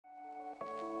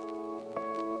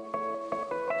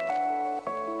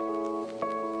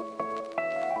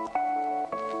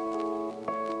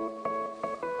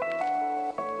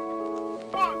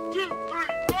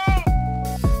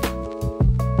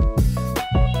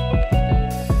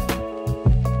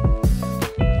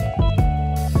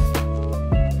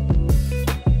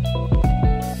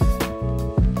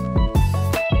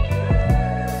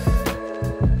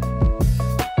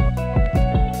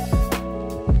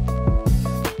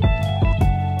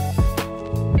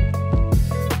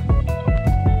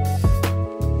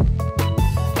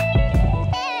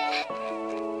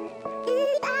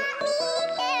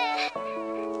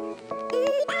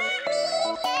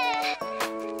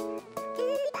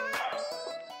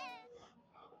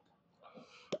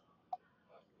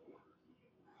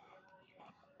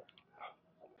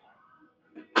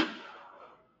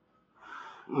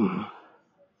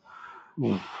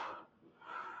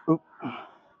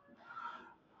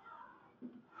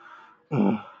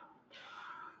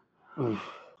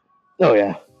Oh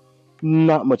yeah,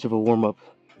 not much of a warm-up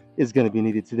is going to be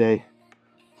needed today.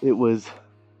 It was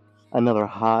another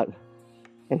hot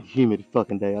and humid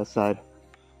fucking day outside,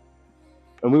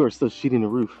 and we were still sheeting the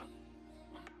roof.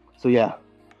 So yeah,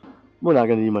 we're not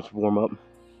going to do much warm-up.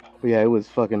 But yeah, it was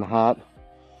fucking hot.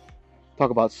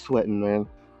 Talk about sweating, man.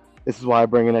 This is why I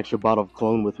bring an extra bottle of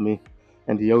cologne with me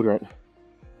and deodorant.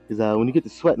 Because when you get to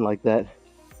sweating like that,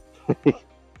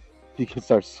 you can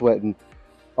start sweating.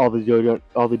 All the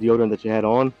deodorant that you had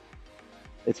on,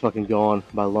 it's fucking gone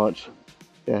by lunch.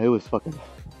 Yeah, it was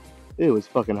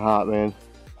fucking hot, man.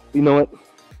 You know what?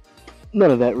 None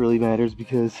of that really matters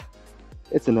because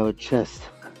it's another chest.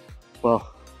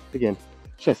 Well, again,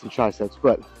 chest and triceps,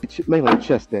 but it's mainly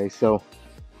chest day, so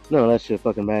none of that shit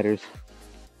fucking matters.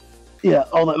 Yeah,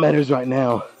 all that matters right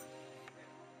now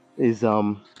is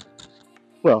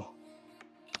well,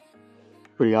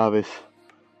 pretty obvious.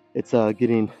 It's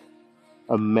getting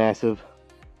a massive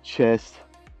chest.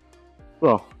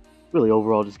 Well, really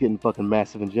overall, just getting fucking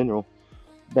massive in general.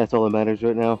 That's all that matters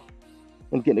right now.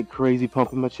 And getting a crazy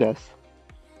pump in my chest.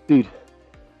 Dude,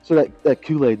 so that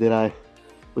Kool-Aid that I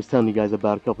was telling you guys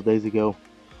about a couple days ago,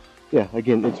 yeah,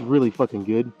 again, it's really fucking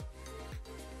good.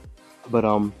 But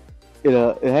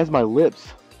it has my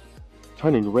lips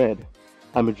turning red.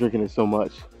 I've been drinking it so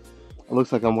much. It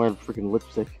looks like I'm wearing freaking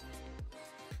lipstick.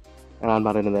 And I'm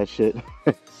not into that shit.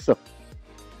 So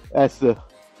that's the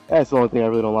only thing I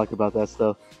really don't like about that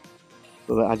stuff.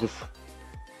 But I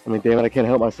mean, damn it, I can't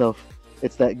help myself.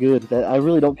 It's that good that I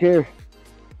really don't care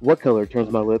what color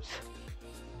turns my lips.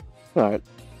 Alright.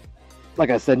 Like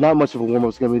I said, not much of a warm-up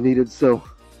is going to be needed, so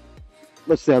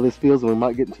let's see how this feels, and we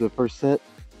might get into the first set.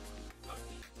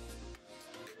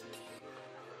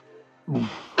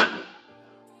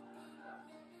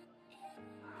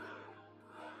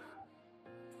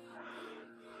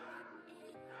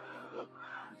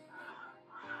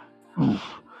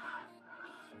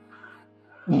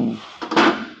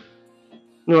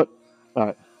 You know what?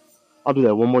 Alright. I'll do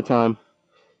that one more time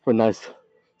for a nice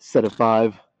set of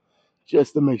 5,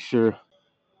 just to make sure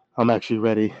I'm actually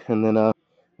ready. And then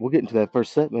we'll get into that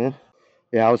first set, man.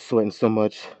 Yeah, I was sweating so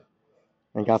much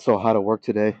and got so hot at work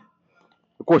today.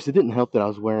 Of course, it didn't help that I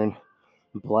was wearing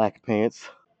black pants.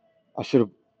 I should have,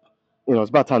 it's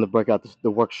about time to break out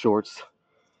the work shorts.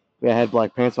 Yeah, I had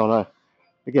black pants on. I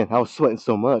was sweating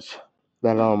so much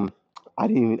that I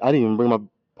didn't even bring my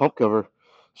pump cover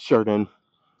shirt in.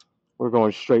 We're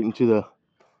going straight into the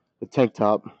tank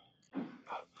top.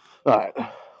 All right.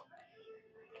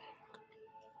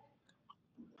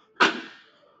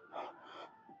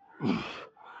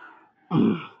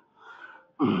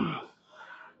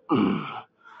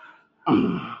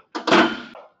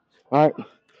 All right.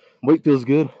 Weight feels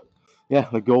good. Yeah,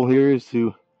 the goal here is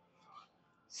to,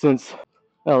 this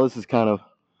is kind of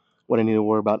what I need to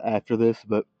worry about after this,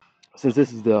 but since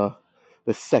this is the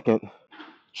second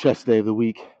chest day of the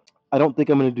week, I don't think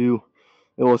I'm going to do,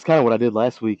 it's kind of what I did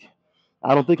last week.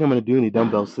 I don't think I'm going to do any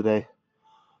dumbbells today.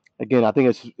 Again, I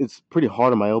think it's pretty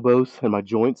hard on my elbows and my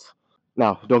joints.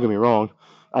 Now, don't get me wrong,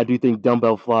 I do think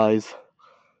dumbbell flies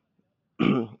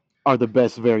are the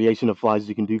best variation of flies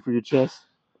you can do for your chest.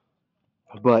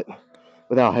 But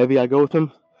with how heavy I go with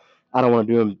them, I don't want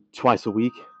to do them twice a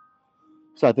week.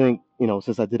 So I think,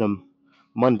 since I did them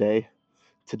Monday,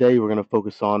 today we're going to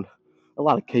focus on a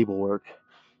lot of cable work.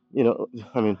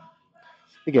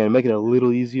 Again, make it a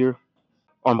little easier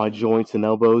on my joints and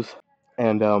elbows.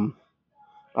 And I don't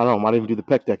know, I might even do the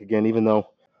pec deck again, even though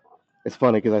it's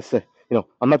funny because I say,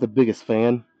 I'm not the biggest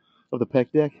fan of the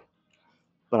pec deck,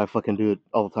 but I fucking do it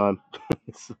all the time.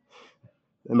 It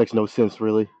makes no sense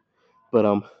really. But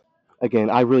again,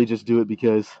 I really just do it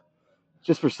because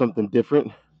just for something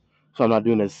different, so I'm not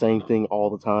doing the same thing all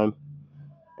the time.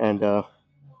 And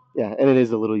yeah, and it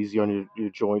is a little easier on your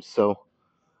joints. So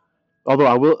although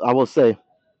I will say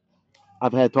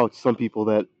I've had talked to some people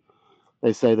that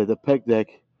they say that the pec deck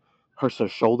hurts their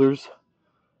shoulders,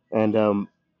 and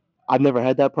I've never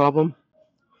had that problem.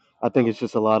 I think it's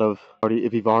just a lot of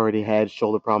if you've already had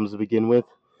shoulder problems to begin with,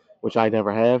 which I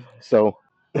never have. So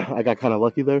I got kind of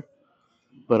lucky there.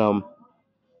 But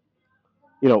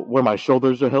where my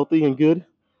shoulders are healthy and good,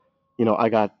 I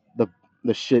got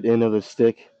the shit end of the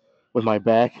stick with my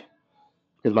back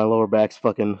because my lower back's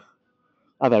fucking.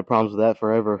 I've had problems with that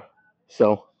forever.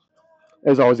 So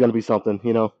there's always gonna be something.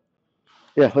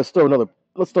 Yeah, let's throw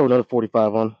another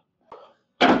 45 on.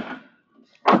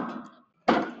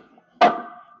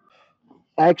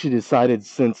 I actually decided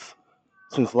since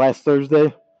last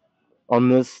Thursday on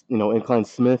this, incline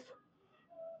Smith,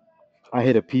 I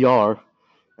hit a PR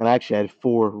and I actually had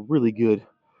 4 really good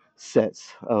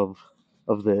sets of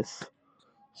this.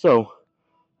 So,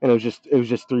 and it was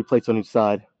just 3 plates on each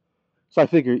side. So I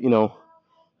figured,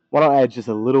 why don't I add just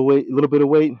a little bit of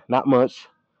weight, not much.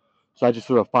 So I just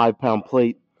threw a 5 pound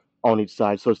plate on each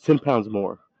side. So it's 10 pounds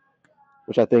more,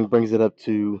 which I think brings it up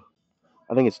to,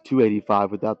 I think it's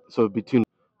 285 without, so it'd be two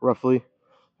roughly.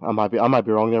 I might be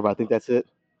wrong there, but I think that's it.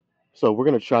 So we're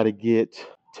gonna try to get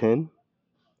 10,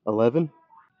 11.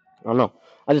 I don't know.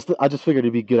 I just figured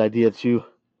it'd be a good idea to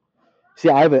see.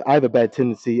 I have a bad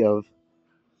tendency of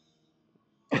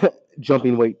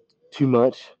jumping weight too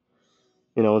much.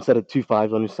 Instead of 2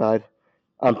 5s on each side,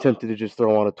 I'm tempted to just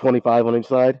throw on a 25 on each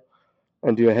side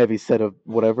and do a heavy set of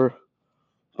whatever.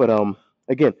 But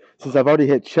again, since I've already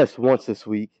hit chest once this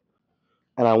week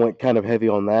and I went kind of heavy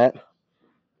on that,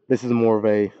 this is more of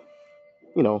a,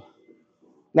 you know,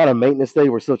 not a maintenance day.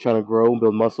 We're still trying to grow and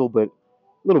build muscle, but a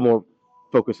little more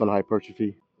focused on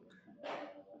hypertrophy.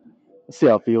 Let's see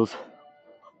how it feels.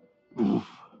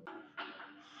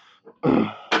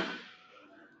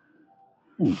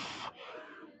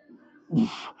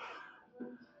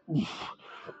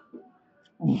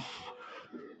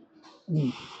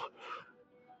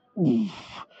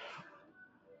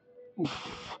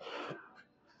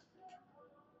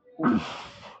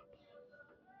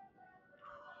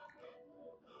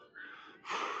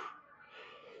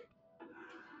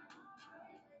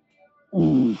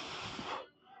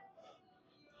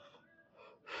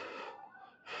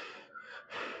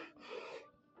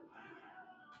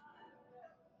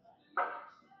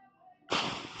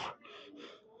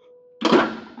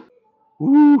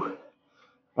 Woo!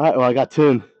 All right, well, I got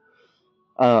 10.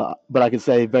 But I can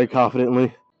say very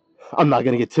confidently, I'm not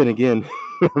gonna get 10 again.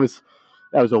 that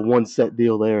was a one set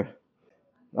deal there.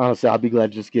 Honestly, I'll be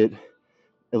glad to just get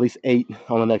at least 8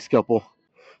 on the next couple.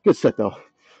 Good set though.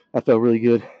 That felt really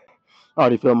good. I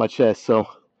already felt my chest, so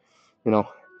you know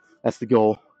that's the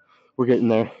goal. We're getting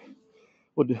there.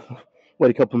 Wait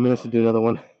a couple minutes to do another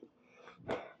one.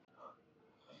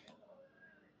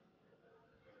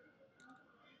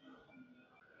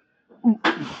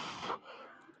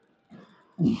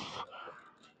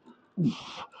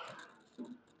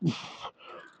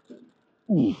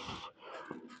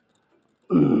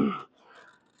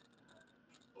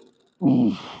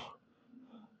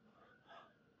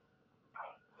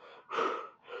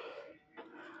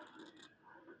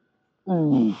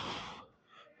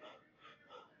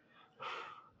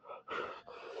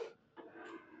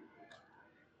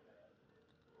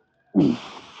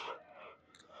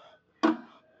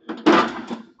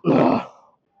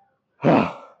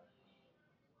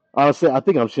 Honestly, I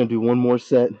think I'm just gonna do one more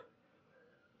set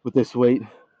with this weight.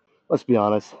 Let's be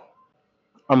honest.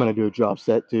 I'm gonna do a drop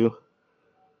set too,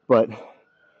 but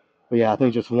yeah, I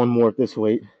think just one more at this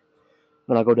weight.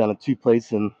 Then I'll go down to 2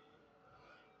 plates, and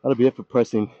that'll be it for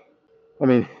pressing. I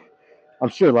mean, I'm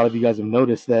sure a lot of you guys have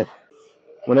noticed that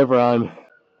whenever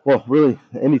well, really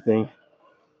anything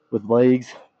with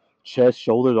legs, chest,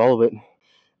 shoulders, all of it,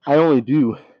 I only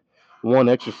do one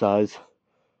exercise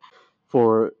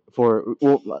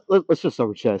well, let's just start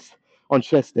with chest. On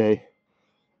chest day,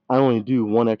 I only do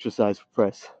one exercise for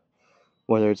press,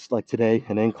 whether it's like today,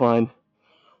 an incline,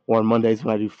 or on Mondays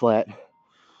when I do flat.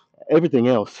 Everything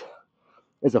else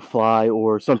is a fly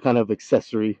or some kind of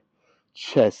accessory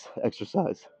chest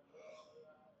exercise.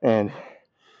 And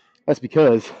that's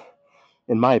because,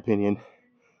 in my opinion,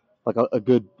 like a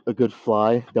good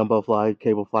fly, dumbbell fly,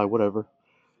 cable fly, whatever,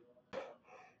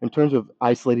 in terms of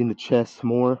isolating the chest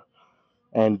more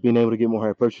and being able to get more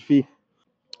hypertrophy,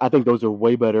 I think those are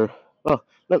way better. Well,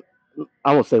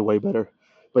 I won't say way better,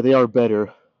 but they are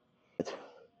better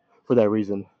for that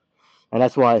reason. And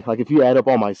that's why, like, if you add up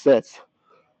all my sets,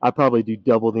 I probably do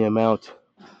double the amount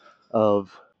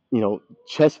of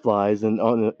chest flies and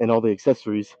all the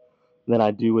accessories than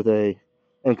I do with a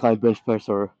incline bench press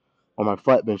or my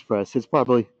flat bench press. It's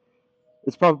probably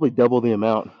double the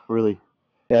amount, really.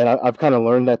 And I've kind of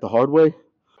learned that the hard way.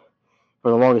 For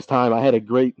the longest time, I had a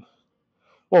great,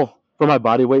 well, for my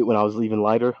body weight when I was even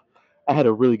lighter, I had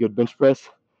a really good bench press,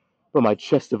 but my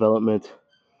chest development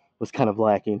was kind of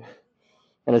lacking.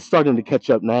 And it's starting to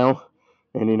catch up now.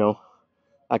 And,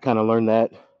 I kind of learned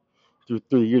that through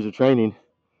the years of training,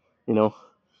 you know.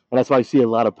 And that's why I see a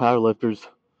lot of powerlifters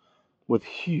with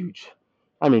huge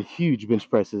bench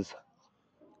presses,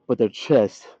 but their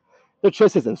chest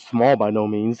isn't small by no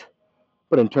means,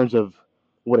 but in terms of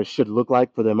what it should look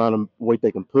like for the amount of weight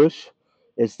they can push,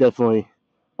 it's definitely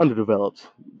underdeveloped.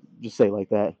 Just say it like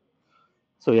that.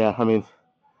 So yeah,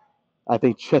 I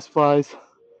think chest flies,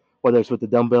 whether it's with the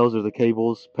dumbbells or the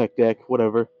cables, pec deck,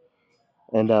 whatever,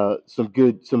 and some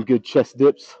good chest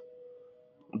dips.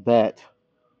 That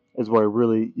is where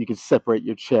really you can separate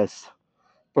your chest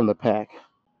from the pack.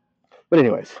 But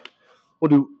anyways, we'll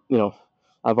do.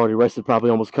 I've already rested probably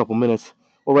almost a couple minutes.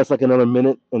 We'll rest like another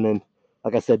minute, and then,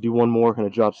 like I said, do one more and a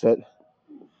drop set.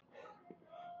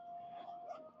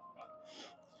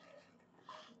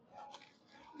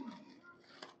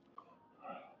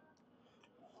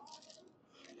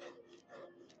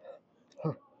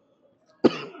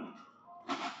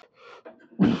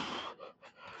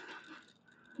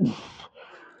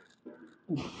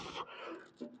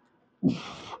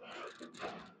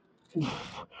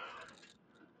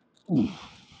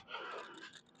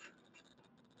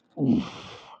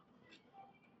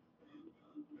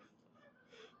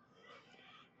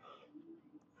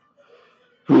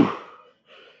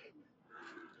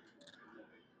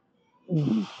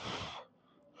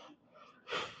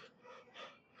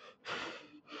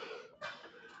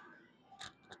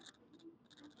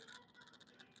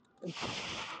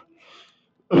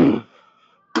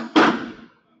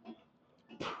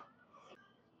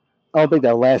 I don't think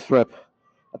that last rep.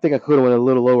 I think I could have went a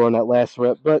little lower on that last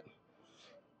rep, but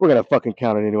we're gonna fucking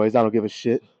count it anyways. I don't give a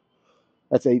shit.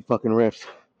 That's 8 fucking reps.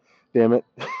 Damn it.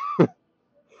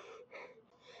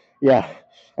 Yeah.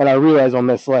 And I realized on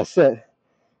this last set,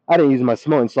 I didn't use my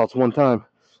smelling salts one time.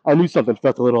 I knew something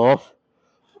felt a little off.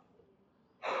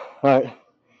 All right.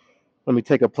 Let me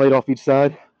take a plate off each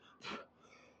side,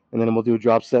 and then we'll do a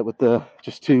drop set with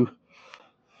just 2.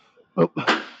 Oh.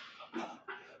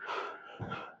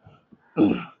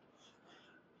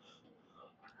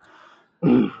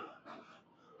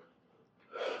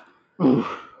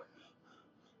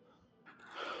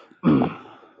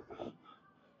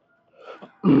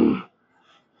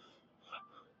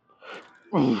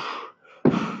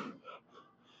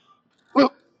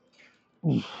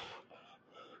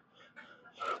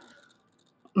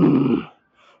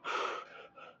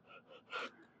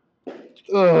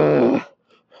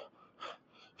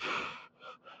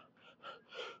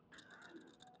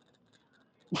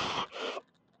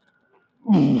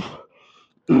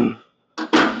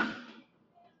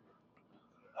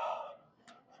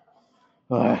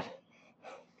 All right.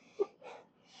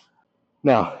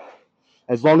 Now,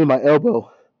 as long as my elbow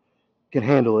can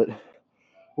handle it,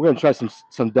 we're gonna try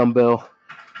some dumbbell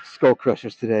skull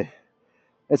crushers today.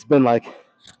 It's been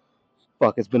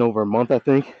it's been over a month, I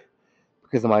think,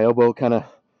 because of my elbow kind of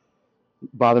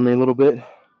bothering me a little bit.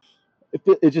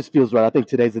 It just feels right. I think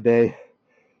today's the day.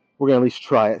 We're gonna at least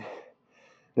try it.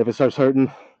 And if it starts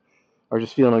hurting or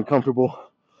just feeling uncomfortable,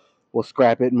 we'll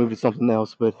scrap it and move to something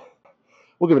else. But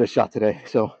we'll give it a shot today.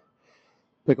 So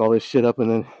pick all this shit up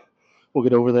and then we'll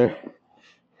get over there.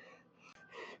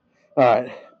 All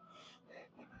right.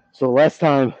 So the last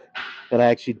time that I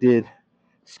actually did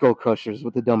skull crushers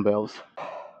with the dumbbells,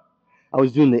 I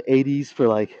was doing the 80s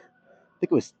for I think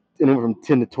it was anywhere from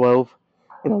 10 to 12.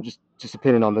 Just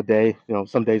depending on the day.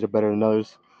 Some days are better than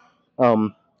others.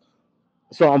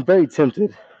 So I'm very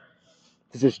tempted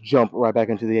to just jump right back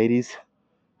into the 80s,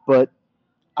 but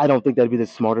I don't think that'd be the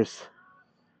smartest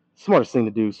thing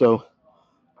to do. So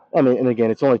and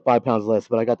again, it's only 5 pounds less,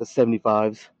 but I got the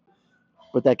 75s,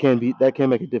 but that can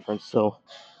make a difference. So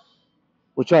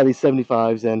we'll try these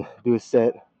 75s and do a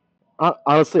set.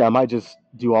 Honestly, I might just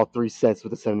do all 3 sets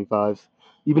with the 75s,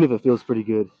 even if it feels pretty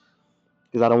good,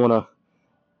 because I don't want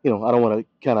to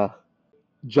kind of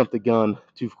jump the gun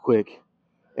too quick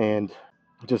and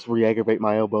just re-aggravate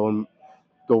my elbow and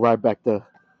go right back to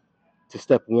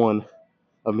step 1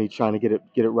 of me trying to get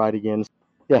it right again.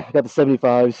 Yeah, I got the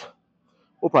 75s.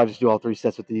 We'll probably just do all 3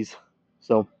 sets with these.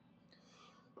 So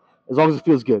as long as it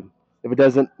feels good. If it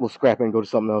doesn't, we'll scrap it and go to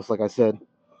something else, like I said.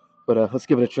 But let's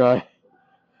give it a try.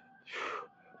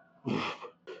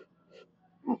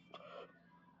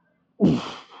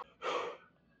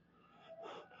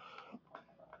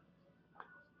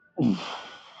 All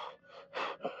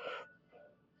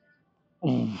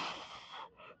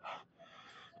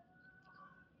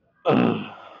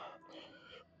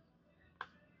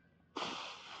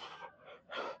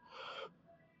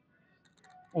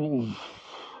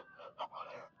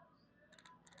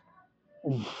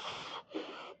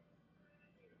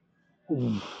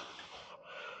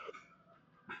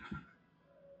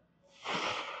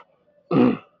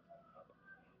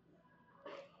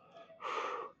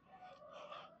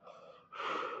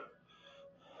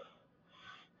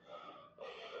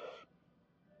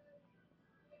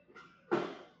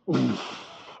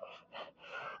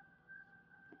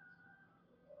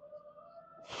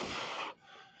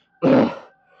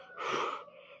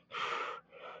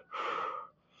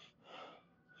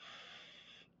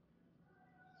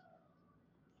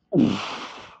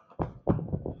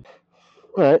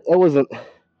right, that wasn't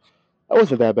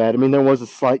that bad. I mean, there was a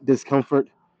slight discomfort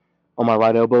on my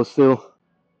right elbow still,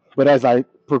 but as I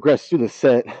progressed through the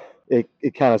set, it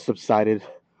kind of subsided.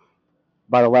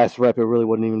 By the last rep, it really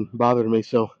wasn't even bothering me.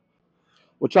 So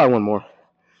we'll try one more.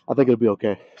 I think it'll be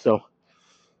okay. So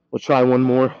we'll try one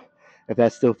more. If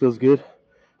that still feels good,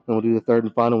 then we'll do the third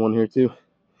and final one here too.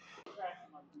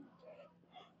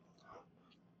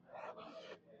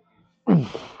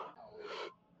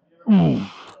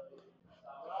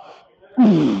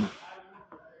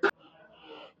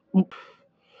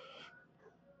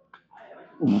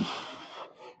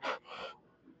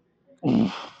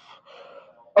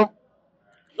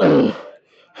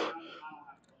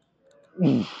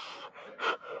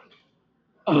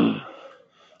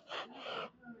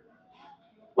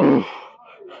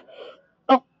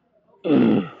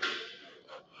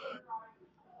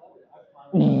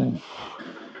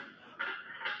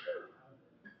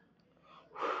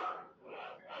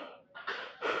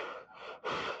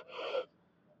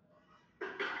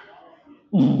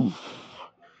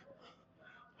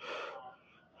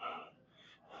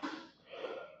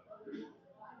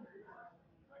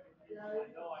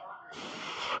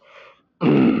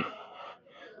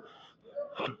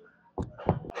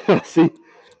 See,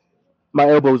 my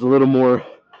elbow's a little more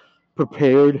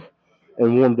prepared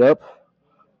and warmed up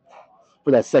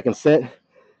for that second set,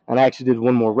 and I actually did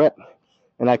one more rep,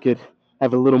 and I could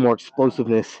have a little more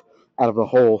explosiveness out of the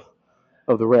whole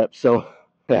of the rep. So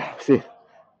yeah, see,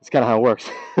 it's kind of how it works.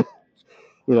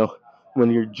 You know,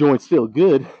 when your joints feel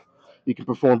good, you can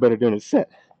perform better during a set.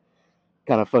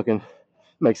 Kind of fucking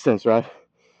makes sense, right?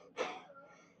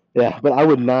 Yeah, but I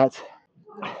would not.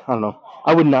 I don't know.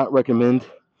 I would not recommend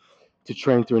to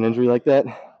train through an injury like that.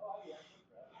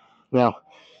 Now,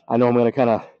 I know I'm going to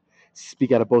kind of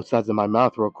speak out of both sides of my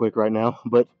mouth real quick right now,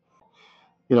 but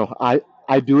I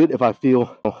do it if I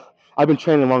feel I've been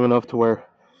training long enough to where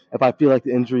if I feel like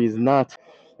the injury is not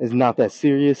that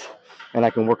serious and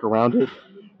I can work around it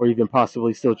or even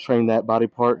possibly still train that body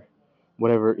part,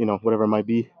 whatever it might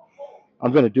be,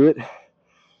 I'm going to do it.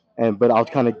 But I'll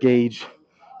kind of gauge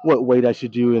what weight I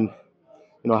should do and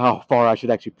how far I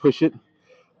should actually push it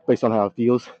based on how it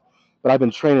feels. But I've been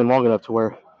training long enough to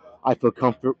where I feel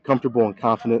comfortable and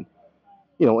confident,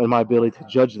 in my ability to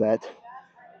judge that,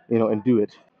 and do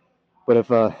it. But if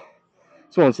it's one of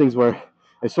those things where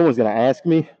if someone's gonna ask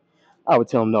me, I would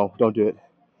tell them no, don't do it.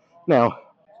 Now,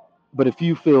 but if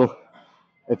you feel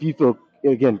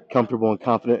again comfortable and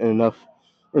confident enough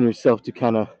in yourself to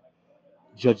kind of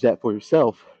judge that for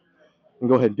yourself, and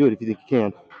go ahead and do it if you think you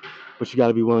can. But you got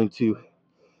to be willing to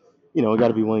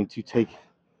take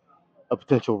a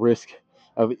potential risk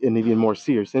of an even more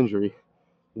serious injury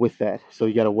with that. So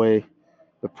you got to weigh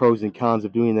the pros and cons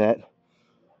of doing that.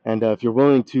 And if you're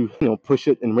willing to, push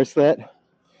it and risk that,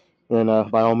 then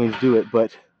by all means do it.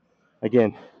 But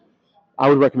again, I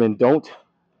would recommend don't,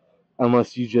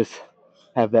 unless you just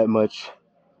have that much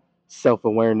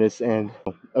self-awareness and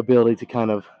ability to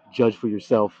kind of judge for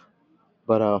yourself.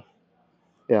 But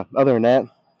yeah, other than that,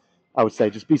 I would say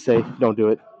just be safe. Don't do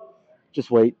it.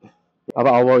 Just wait. I've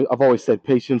always said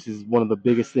patience is one of the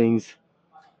biggest things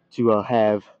to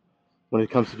have when it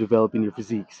comes to developing your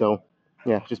physique. So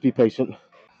yeah, just be patient.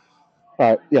 All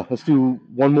right, yeah, let's do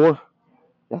one more.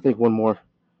 I think one more.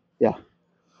 Yeah,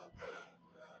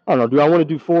 I don't know. Do I want to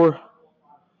do four?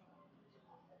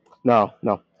 No,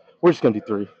 no. We're just gonna do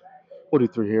three. We'll do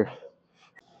three here.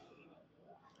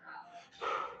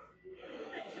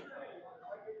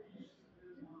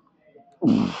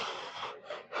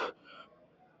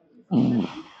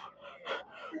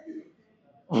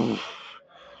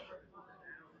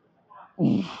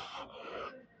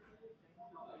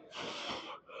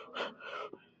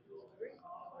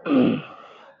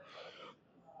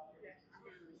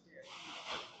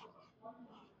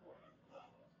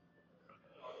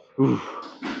 Ooh.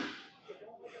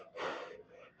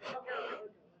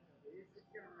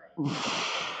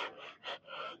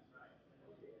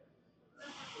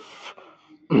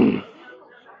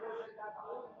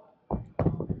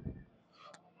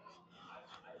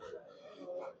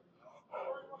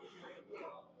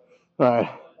 All right.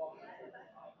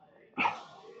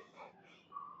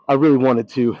 I really wanted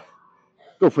to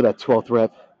go for that 12th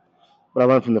rep, but I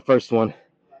learned from the first one,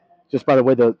 just by the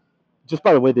way the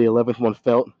 11th one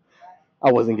felt,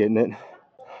 I wasn't getting it.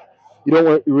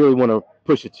 You really want to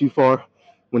push it too far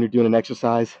when you're doing an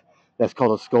exercise that's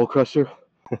called a skull crusher,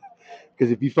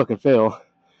 because if you fucking fail,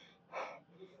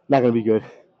 not gonna be good.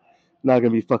 Not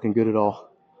gonna be fucking good at all.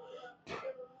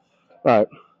 All right,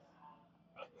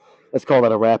 let's call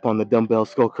that a wrap on the dumbbell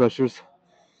skull crushers,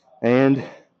 and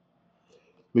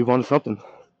move on to something.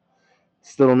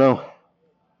 Still don't know.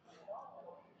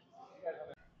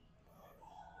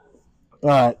 All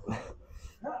right,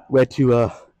 we had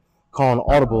to call an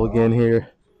audible again here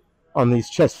on these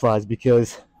chest flies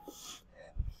because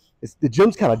the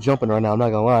gym's kind of jumping right now. I'm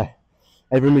not gonna lie.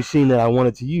 Every machine that I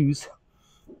wanted to use,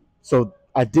 so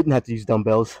I didn't have to use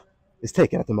dumbbells, is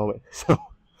taken at the moment. So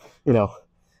you know,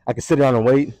 I could sit down and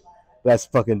wait. But that's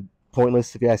fucking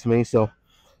pointless if you ask me. So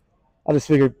I just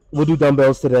figured we'll do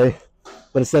dumbbells today,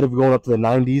 but instead of going up to the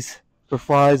 90s for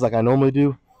flies like I normally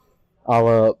do,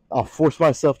 I'll force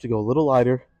myself to go a little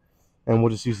lighter, and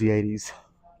we'll just use the 80s.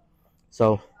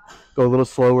 So go a little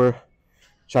slower,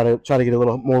 try to get a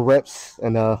little more reps,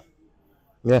 and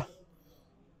yeah,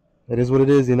 it is what it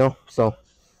is, you know. So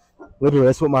literally,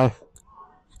 that's what my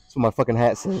fucking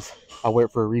hat says. I wear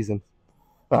it for a reason.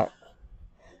 All right.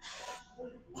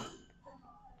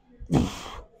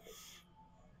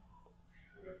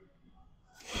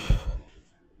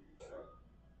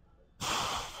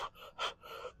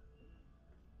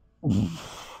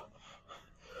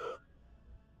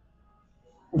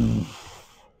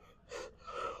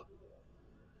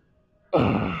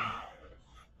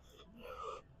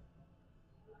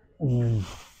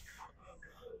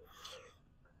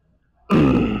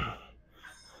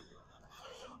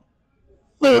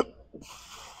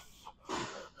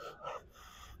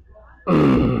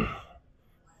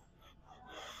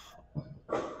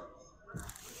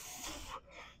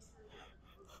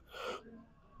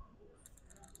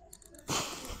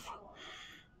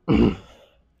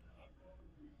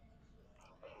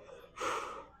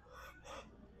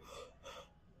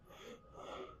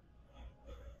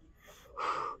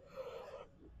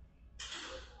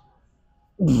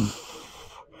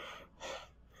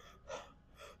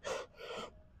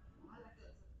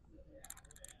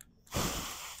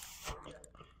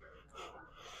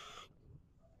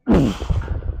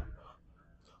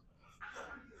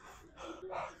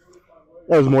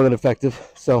 That was more than effective.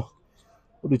 So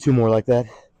we'll do two more like that.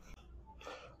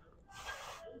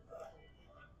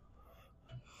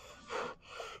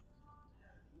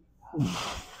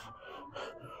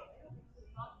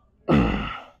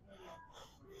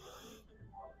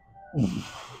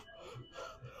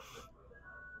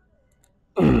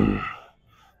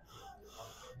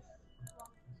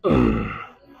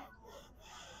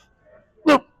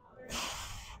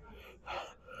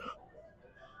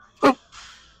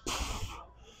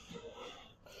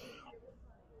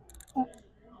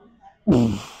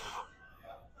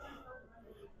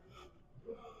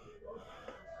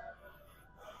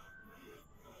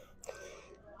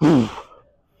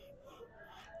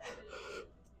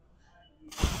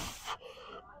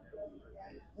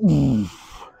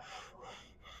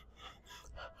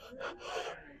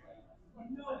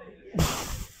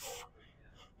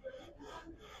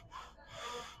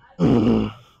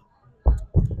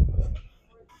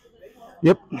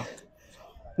 Yep.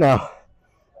 Now,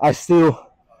 I still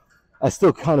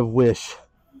kind of wish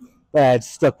that I had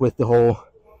stuck with the whole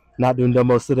not doing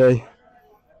dumbbells today,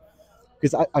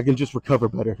 because I can just recover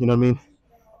better. You know what I mean?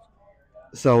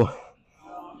 So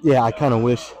yeah, I kind of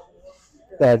wish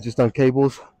that I had just done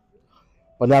cables.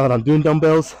 But now that I'm doing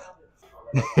dumbbells,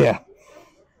 yeah,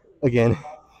 again,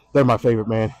 they're my favorite,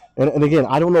 man. And again,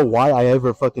 I don't know why I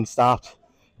ever fucking stopped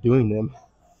doing them.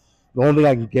 The only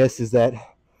thing I can guess is that,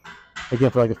 again,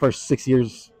 for like the first 6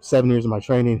 years, 7 years of my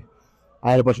training,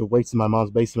 I had a bunch of weights in my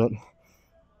mom's basement,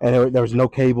 and there was no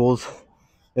cables.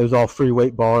 It was all free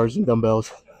weight bars and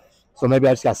dumbbells. So maybe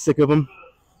I just got sick of them.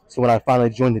 So when I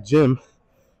finally joined the gym,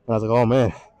 I was like, oh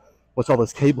man, what's all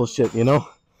this cable shit, you know?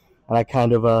 And I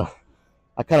kind of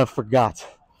forgot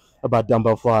about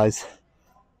dumbbell flies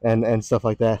and stuff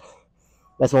like that.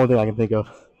 That's the only thing I can think of.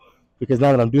 Because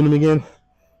now that I'm doing them again,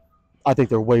 I think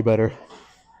they're way better.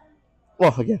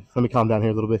 Well, again, let me calm down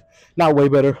here a little bit. Not way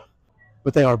better,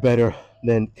 but they are better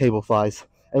than cable flies,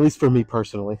 at least for me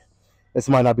personally. This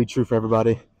might not be true for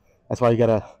everybody. That's why you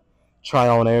gotta try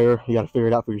on error. You gotta figure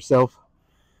it out for yourself.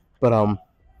 But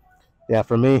yeah,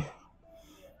 for me,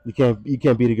 you can't beat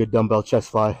a good dumbbell chest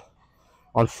fly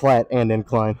on flat and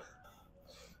incline.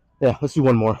 Yeah, let's do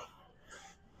one more.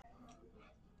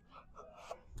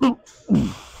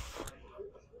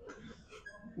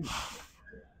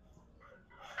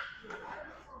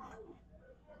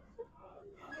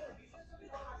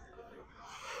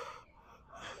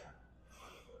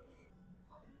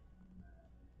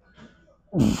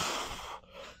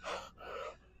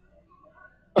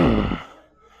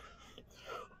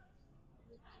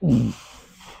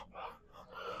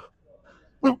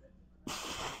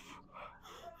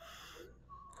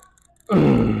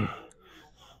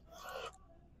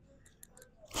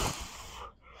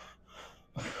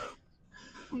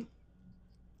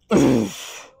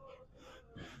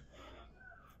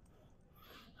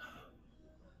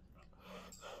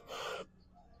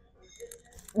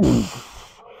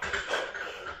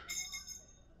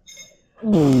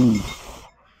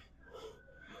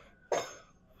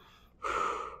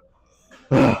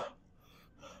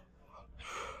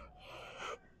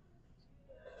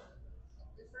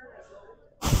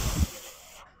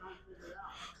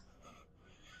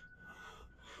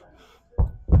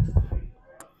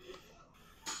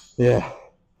 Yeah,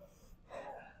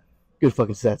 good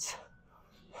fucking sets.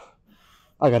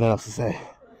 I got nothing else to say.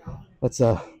 Let's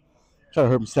try to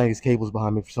hurt snag his cables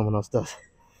behind me for someone else does.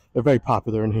 They're very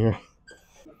popular in here.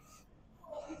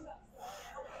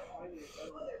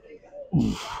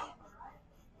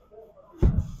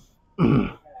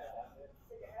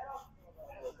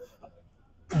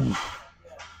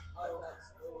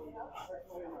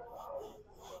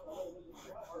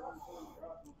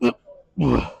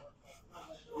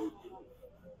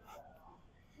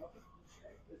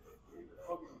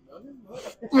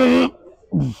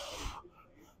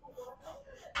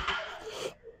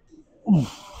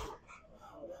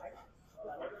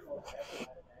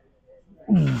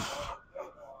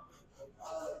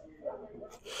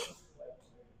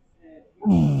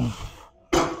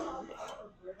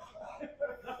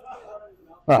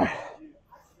 All right,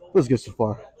 let's go so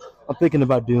far. I'm thinking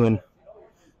about doing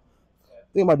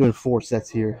 4 sets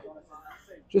here,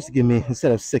 just to give me,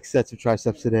 instead of 6 sets of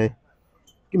triceps today,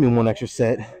 give me one extra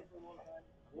set.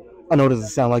 I know it doesn't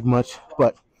sound like much,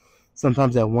 but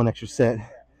sometimes that one extra set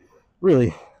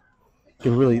really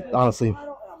can really honestly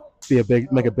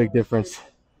make a big difference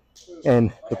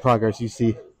in the progress you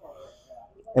see,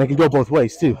 and it can go both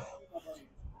ways too.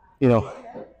 You know,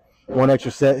 one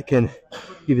extra set can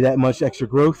give you that much extra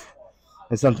growth,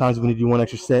 and sometimes when you do one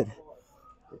extra set,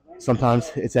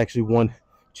 sometimes it's actually one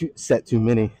set too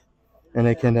many, and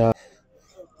it can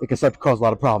start to cause a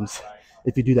lot of problems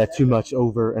if you do that too much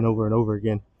over and over and over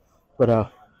again. But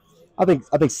I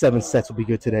think 7 sets will be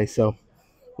good today, so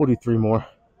we'll do 3 more.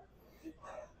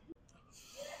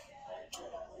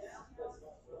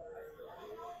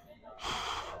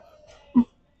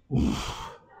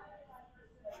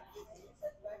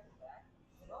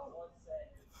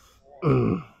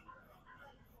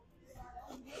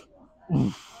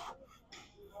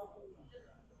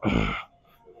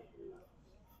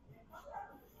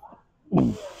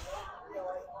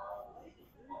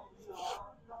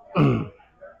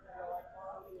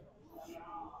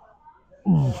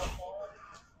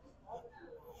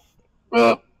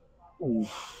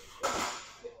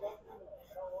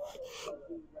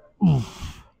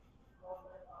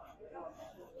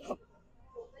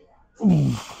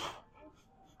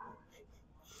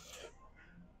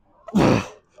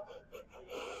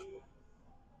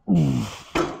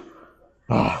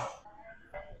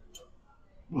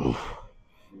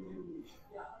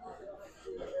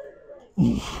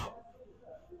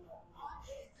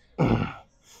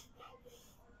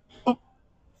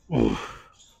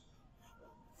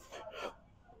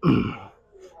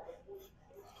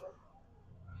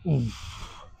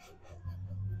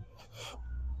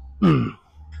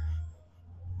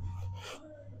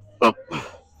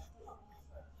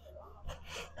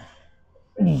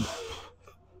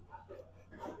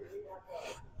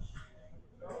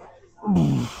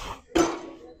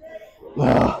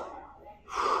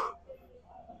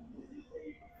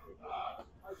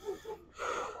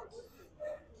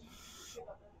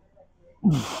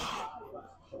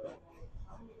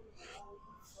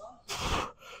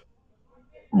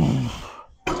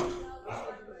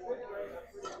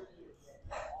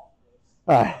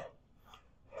 All right,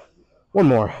 one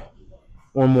more,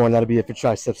 and that'll be it for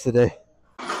triceps today.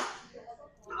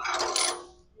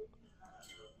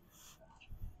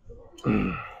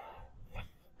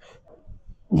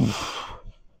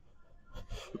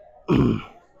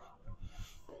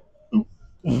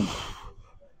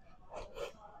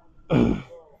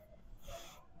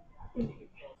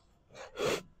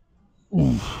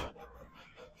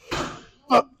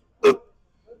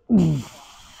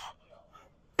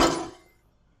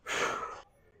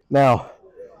 Now,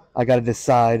 I got to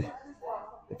decide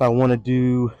If I want to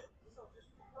do,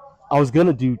 I was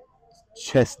gonna do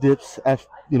chest dips,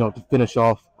 to finish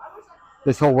off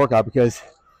this whole workout because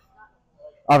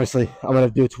obviously I'm gonna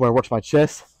do it to where I works my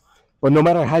chest. But no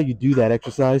matter how you do that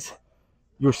exercise,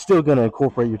 you're still gonna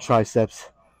incorporate your triceps.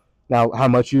 Now, how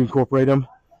much you incorporate them,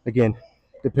 again,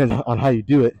 depends on how you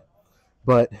do it.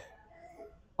 But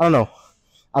I don't know.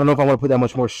 I don't know if I want to put that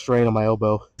much more strain on my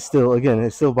elbow. Still, again,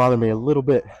 it still bothers me a little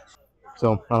bit.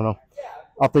 So I don't know.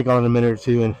 I'll think on it in a minute or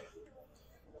two and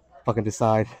fucking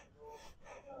decide.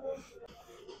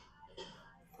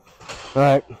 All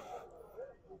right.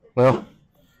 Well,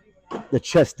 the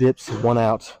chest dips won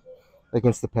out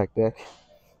against the pec deck,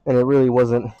 and it really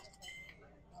wasn't.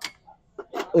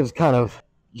 It was kind of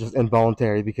just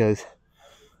involuntary because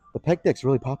the pec deck's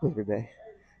really popular today,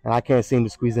 and I can't seem to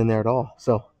squeeze in there at all.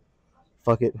 So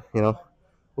fuck it,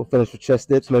 We'll finish with chest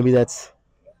dips. Maybe that's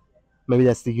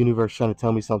the universe trying to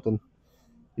tell me something.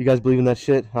 You guys believe in that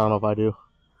shit? I don't know if I do.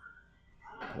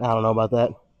 I don't know about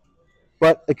that,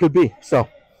 but it could be. So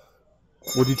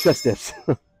we'll do chest dips.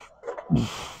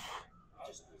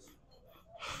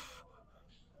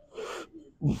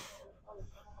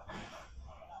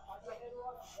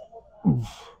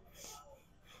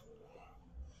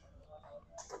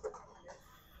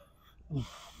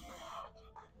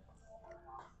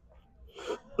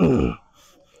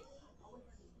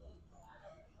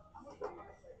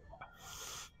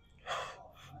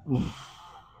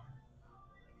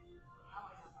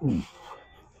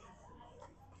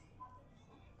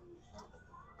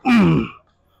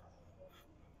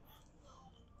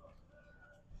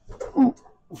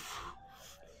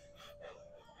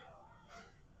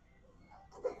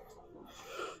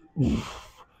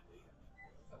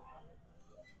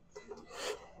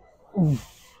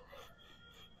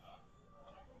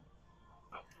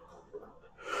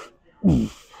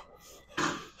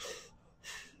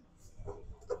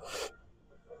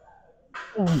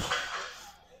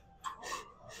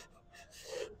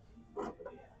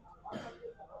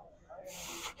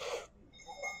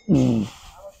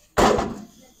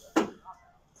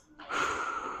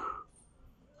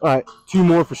 All right, 2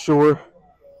 more for sure,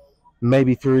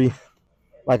 maybe 3.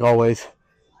 Like always,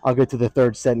 I'll get to the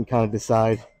 3rd set and kind of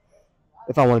decide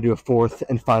if I want to do a 4th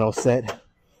and final set.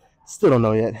 Still don't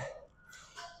know yet.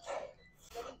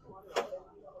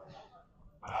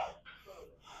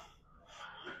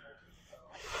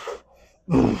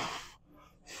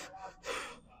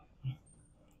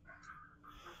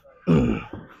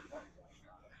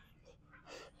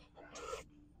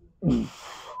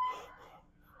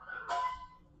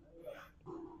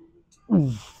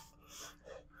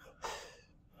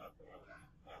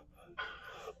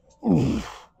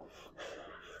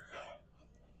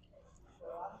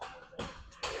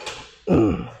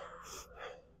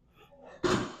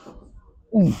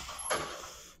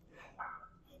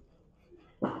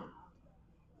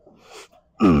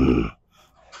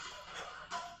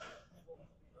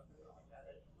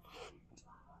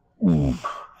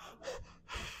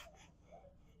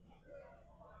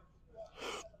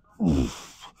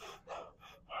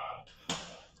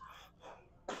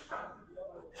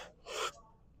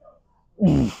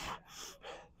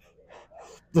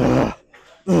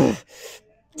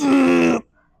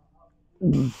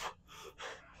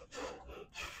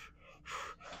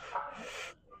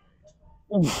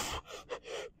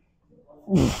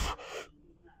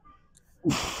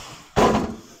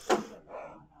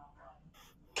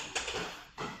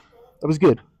 That was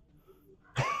good.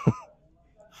 I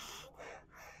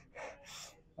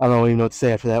don't even know what to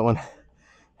say after that one. I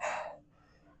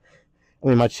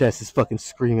mean, my chest is fucking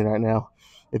screaming right now.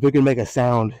 If it could make a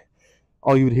sound,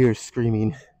 all you would hear is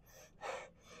screaming.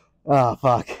 Ah,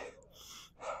 fuck.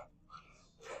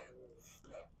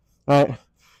 All right.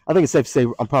 I think it's safe to say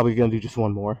I'm probably going to do just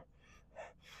one more.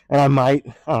 And I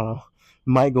don't know,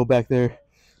 might go back there,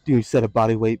 do a set of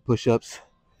body weight push-ups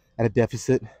at a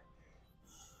deficit.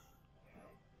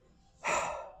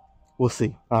 We'll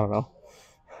see. I don't know.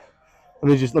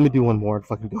 Let me do one more and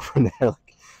fucking go from there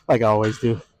like I always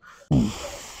do.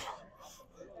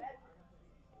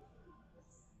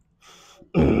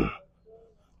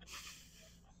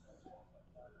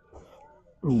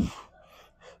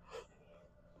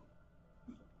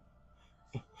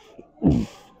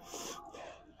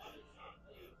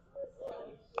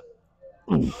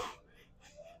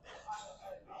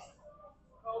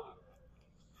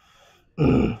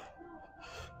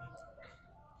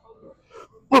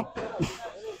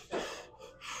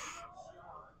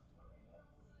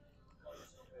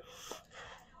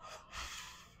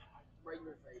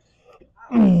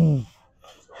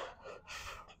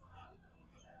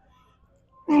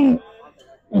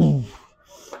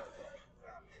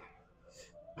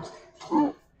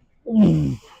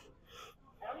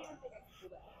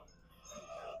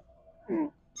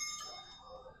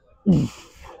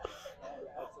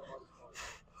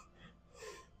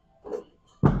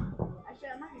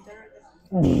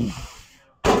 All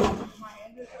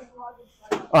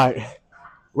right,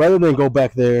 rather than go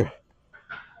back there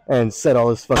and set all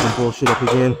this fucking bullshit up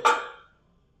again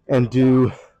and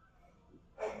do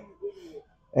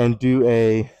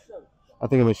a, I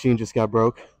think a machine just got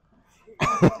broke.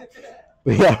 But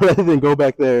yeah, rather than go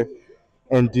back there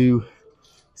and do,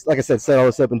 like I said, set all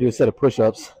this up and do a set of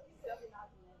push-ups,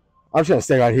 I'm just gonna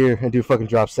stay right here and do a fucking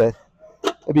drop set.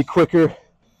 It'd be quicker,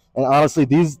 and honestly,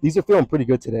 these are feeling pretty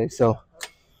good today, so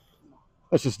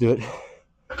let's just do it.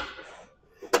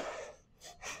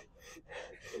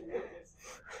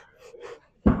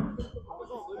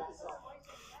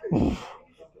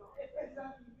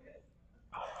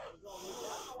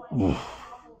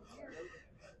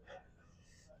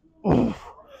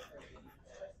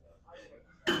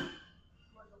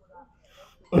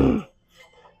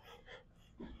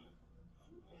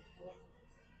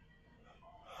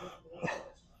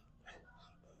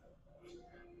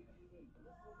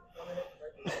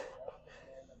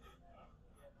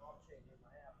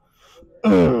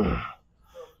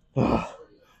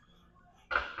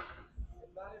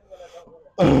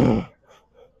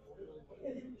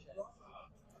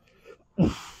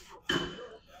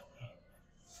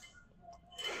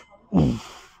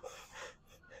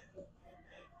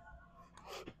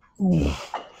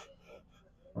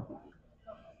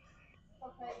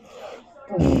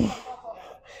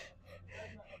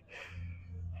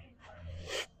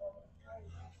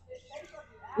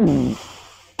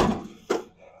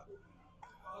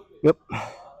 Yep,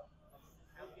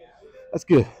 that's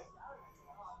good.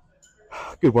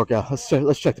 Good workout.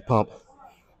 Let's check the pump,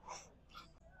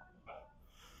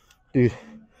 dude.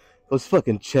 Those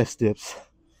fucking chest dips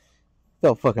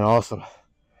felt fucking awesome.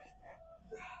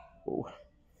 Ooh,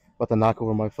 about to knock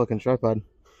over my fucking tripod.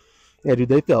 Yeah, dude,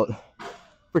 they felt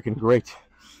freaking great.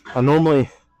 Normally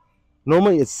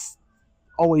it's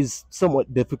always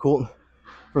somewhat difficult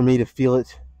for me to feel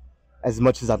it as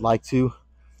much as I'd like to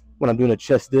when I'm doing a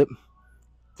chest dip,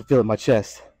 to feel it in my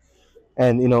chest.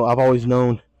 And I've always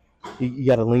known you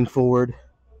got to lean forward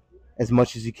as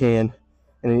much as you can,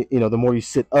 and the more you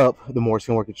sit up, the more it's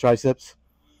gonna work the triceps.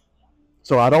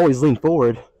 So I'd always lean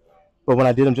forward, but when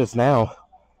I did them just now,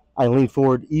 I leaned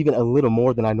forward even a little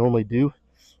more than I normally do,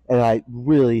 and I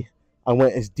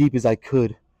went as deep as I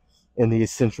could in the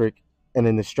eccentric and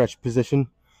in the stretch position,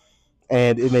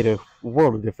 and it made a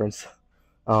world of difference.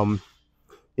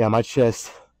 Yeah, my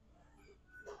chest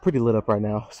pretty lit up right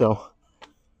now, so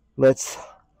let's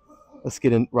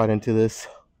get right into this.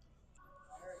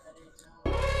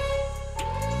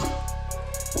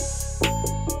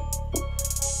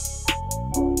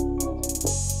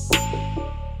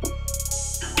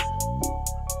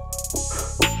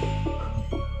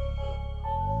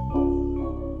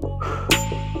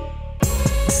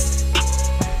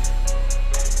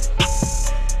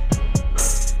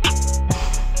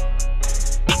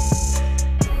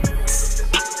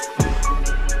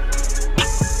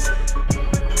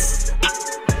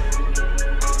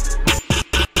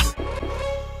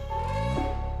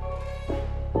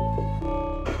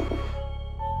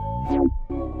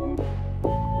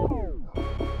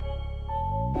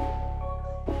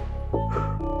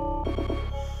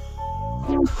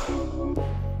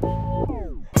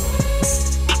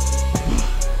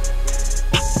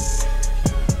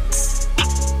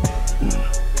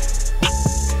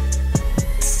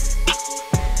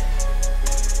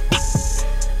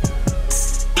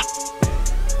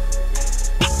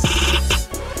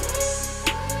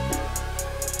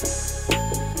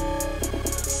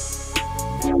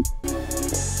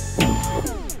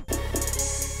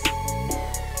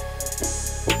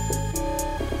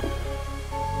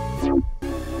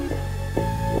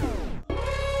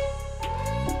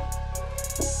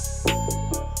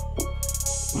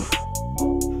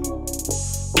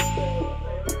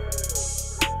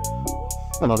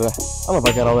 I don't know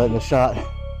if I got all that in the shot.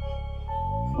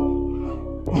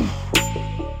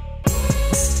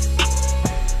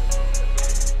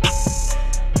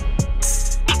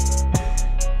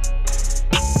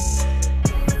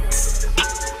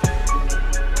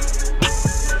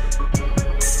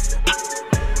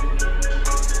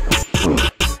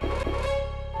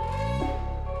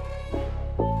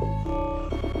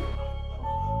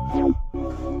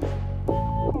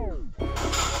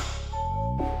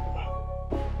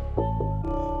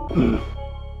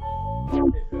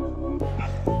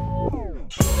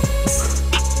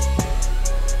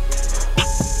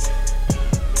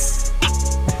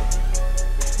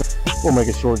 We'll make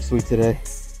it short and sweet today.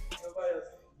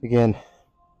 Again,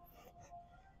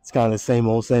 it's kind of the same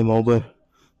old, but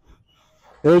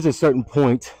there's a certain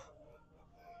point,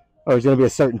 or there's going to be a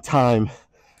certain time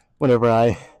whenever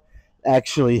I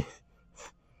actually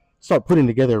start putting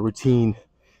together a routine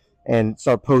and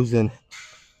start posing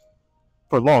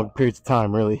for long periods of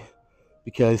time, really.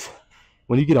 Because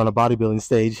when you get on a bodybuilding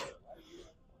stage,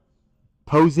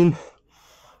 posing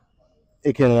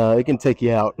it can take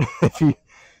you out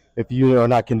if you are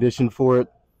not conditioned for it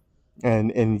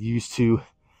and used to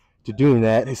doing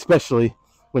that, especially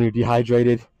when you're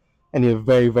dehydrated and you have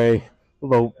very, very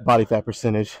low body fat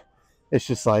percentage. It's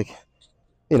just like,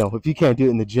 if you can't do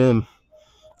it in the gym,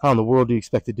 how in the world do you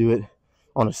expect to do it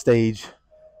on a stage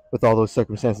with all those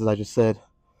circumstances I just said?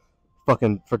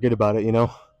 Fucking forget about it.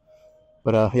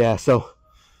 But yeah, so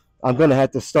I'm gonna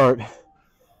have to start,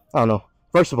 I don't know,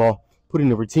 first of all, putting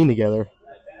the routine together,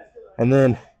 and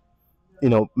then,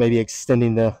 maybe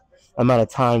extending the amount of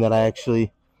time that I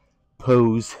actually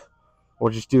pose, or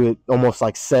just do it almost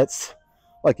like sets,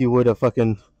 like you would a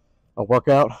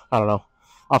workout. I don't know.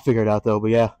 I'll figure it out though.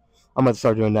 But yeah, I'm gonna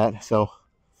start doing that. So,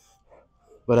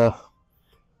 but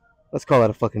let's call that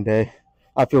a fucking day.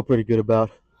 I feel pretty good about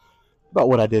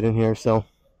what I did in here. So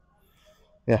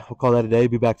yeah, we'll call that a day.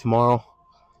 Be back tomorrow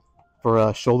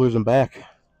for shoulders and back.